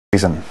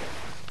season.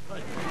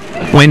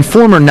 When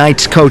former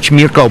Knights coach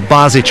Mirko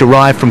Bazic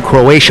arrived from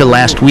Croatia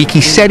last week,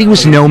 he said he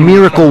was no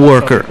miracle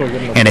worker.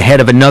 And ahead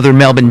of another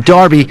Melbourne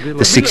derby,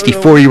 the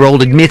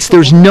 64-year-old admits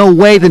there's no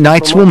way the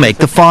Knights will make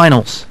the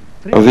finals.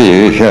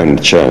 We have a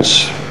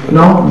chance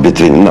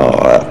between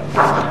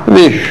now.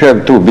 We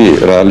have to be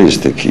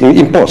realistic.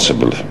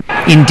 Impossible.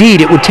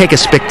 Indeed, it would take a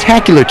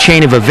spectacular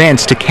chain of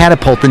events to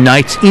catapult the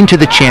Knights into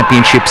the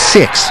Championship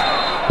 6.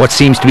 What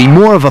seems to be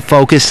more of a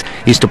focus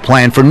is to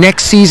plan for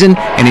next season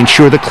and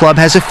ensure the club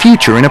has a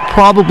future in a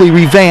probably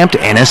revamped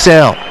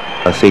NSL.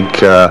 I think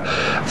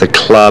the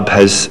club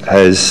has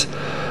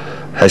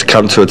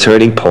come to a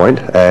turning point,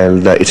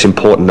 and it's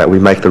important that we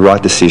make the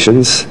right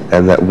decisions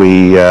and that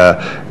we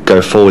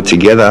go forward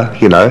together,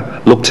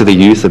 look to the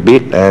youth a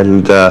bit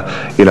and,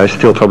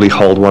 still probably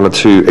hold one or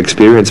two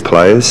experienced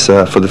players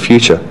for the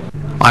future.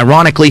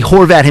 Ironically,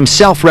 Horvat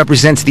himself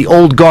represents the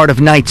old guard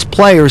of Knights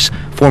players.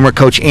 Former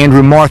coach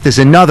Andrew Marth is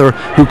another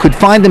who could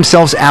find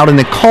themselves out in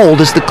the cold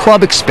as the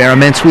club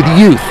experiments with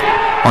youth.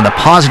 On the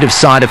positive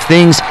side of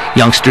things,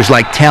 youngsters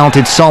like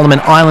talented Solomon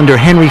Islander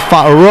Henry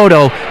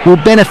Fa'arodo will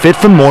benefit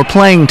from more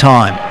playing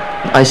time.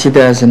 I see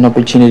that as an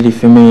opportunity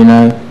for me,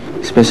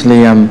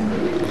 especially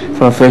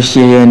for a first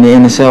year in the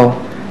NSL.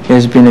 It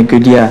has been a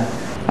good year.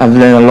 I've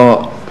learned a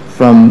lot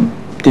from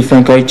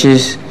different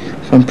coaches,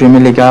 from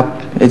Premier League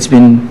up. It's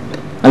been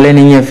a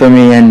learning year for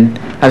me, and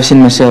I've seen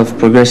myself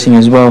progressing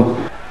as well.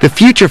 The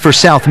future for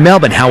South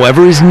Melbourne,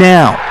 however, is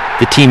now.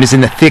 The team is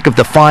in the thick of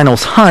the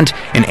finals hunt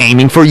and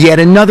aiming for yet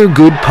another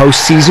good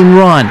postseason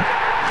run.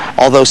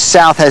 Although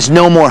South has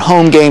no more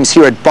home games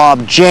here at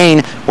Bob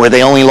Jane, where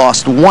they only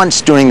lost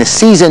once during the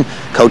season,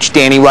 Coach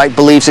Danny Wright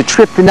believes a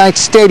trip to Knights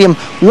Stadium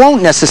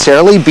won't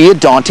necessarily be a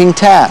daunting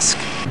task.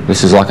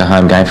 This is like a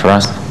home game for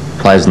us.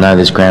 Players know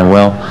this ground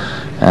well.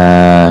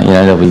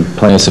 There'll be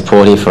plenty of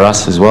support here for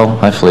us as well.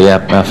 Hopefully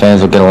our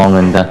fans will get along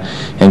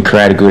and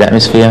create a good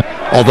atmosphere.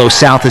 Although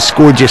South has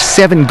scored just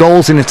 7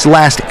 goals in its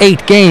last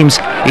 8 games,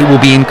 it will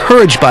be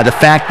encouraged by the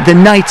fact that the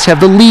Knights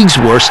have the league's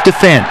worst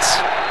defense.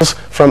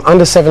 From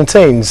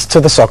under-17s to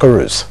the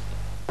Socceroos.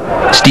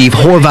 Steve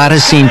Horvat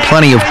has seen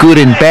plenty of good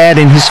and bad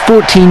in his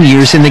 14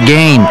 years in the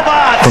game.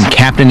 From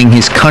captaining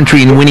his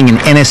country and winning an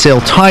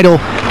NSL title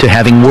to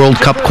having World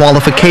Cup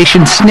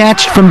qualification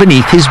snatched from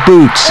beneath his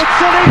boots.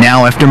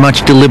 Now, after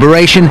much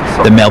deliberation,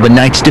 the Melbourne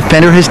Knights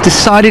defender has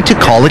decided to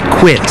call it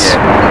quits.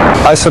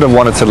 I sort of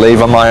wanted to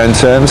leave on my own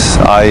terms.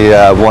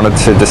 I wanted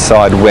to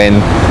decide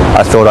when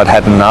I thought I'd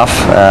had enough.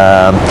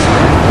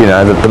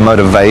 That the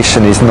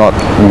motivation is not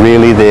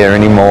really there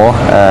anymore.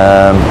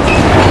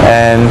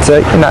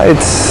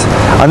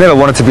 I never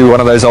wanted to be one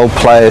of those old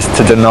players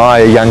to deny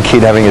a young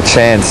kid having a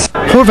chance.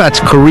 Horvat's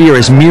career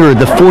has mirrored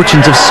the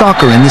fortunes of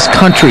soccer in this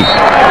country.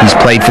 He's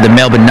played for the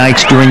Melbourne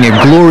Knights during their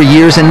glory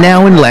years and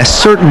now in less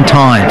certain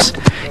times.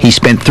 He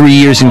spent 3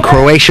 years in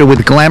Croatia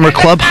with glamour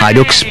club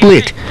Hajduk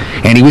Split,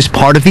 and he was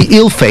part of the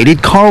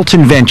ill-fated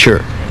Carlton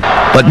venture.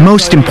 But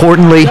most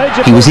importantly,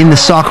 he was in the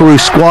Socceroo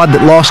squad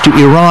that lost to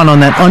Iran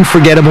on that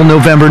unforgettable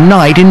November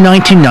night in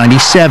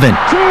 1997.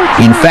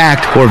 In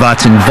fact,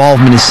 Horvat's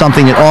involvement is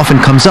something that often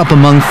comes up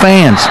among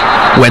fans,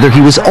 whether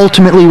he was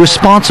ultimately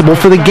responsible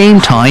for the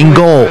game-tying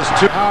goal.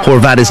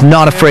 Horvat is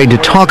not afraid to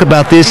talk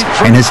about this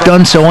and has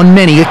done so on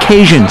many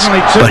occasions,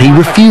 but he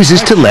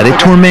refuses to let it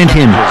torment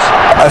him.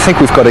 I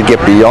think we've got to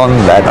get beyond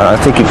that, and I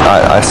think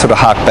I sort of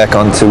hark back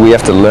onto we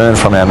have to learn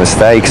from our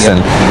mistakes and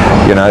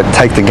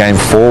take the game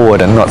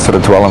forward and not sort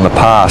of dwell on the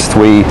past.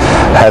 We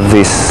have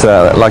this,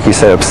 like you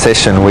said,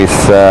 obsession with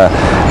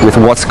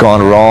what's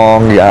gone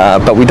wrong,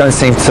 but we don't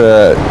seem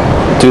to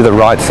do the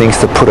right things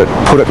to put it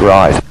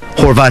right.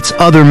 Horvat's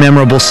other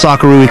memorable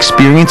Socceroo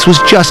experience was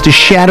just as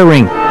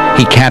shattering.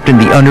 He captained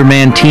the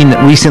undermanned team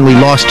that recently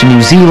lost to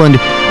New Zealand,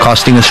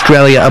 costing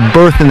Australia a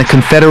berth in the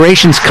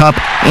Confederations Cup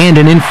and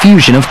an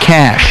infusion of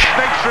cash.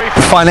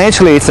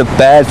 Financially, it's a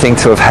bad thing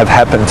to have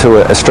happened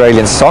to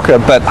Australian soccer,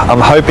 but I'm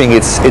hoping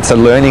it's a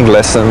learning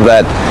lesson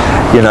that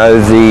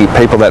the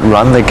people that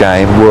run the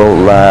game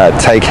will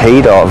take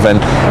heed of, and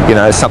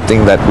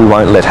something that we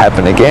won't let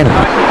happen again.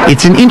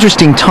 It's an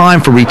interesting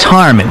time for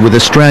retirement, with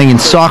Australian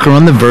soccer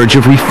on the verge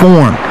of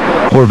reform.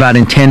 Horvat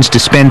intends to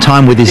spend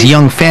time with his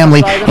young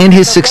family and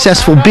his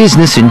successful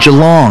business in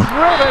Geelong.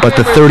 But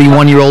the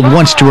 31-year-old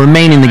wants to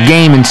remain in the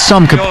game in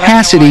some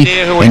capacity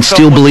and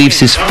still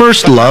believes his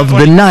first love,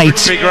 the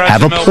Knights,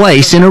 have a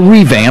place in a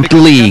revamped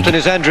league.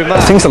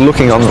 Things are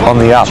looking on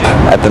the up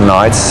at the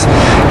Knights.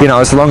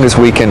 As long as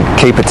we can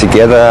keep it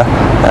together,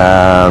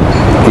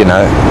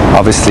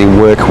 obviously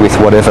work with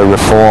whatever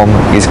reform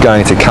is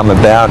going to come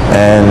about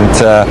and,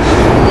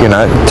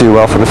 do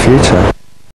well for the future.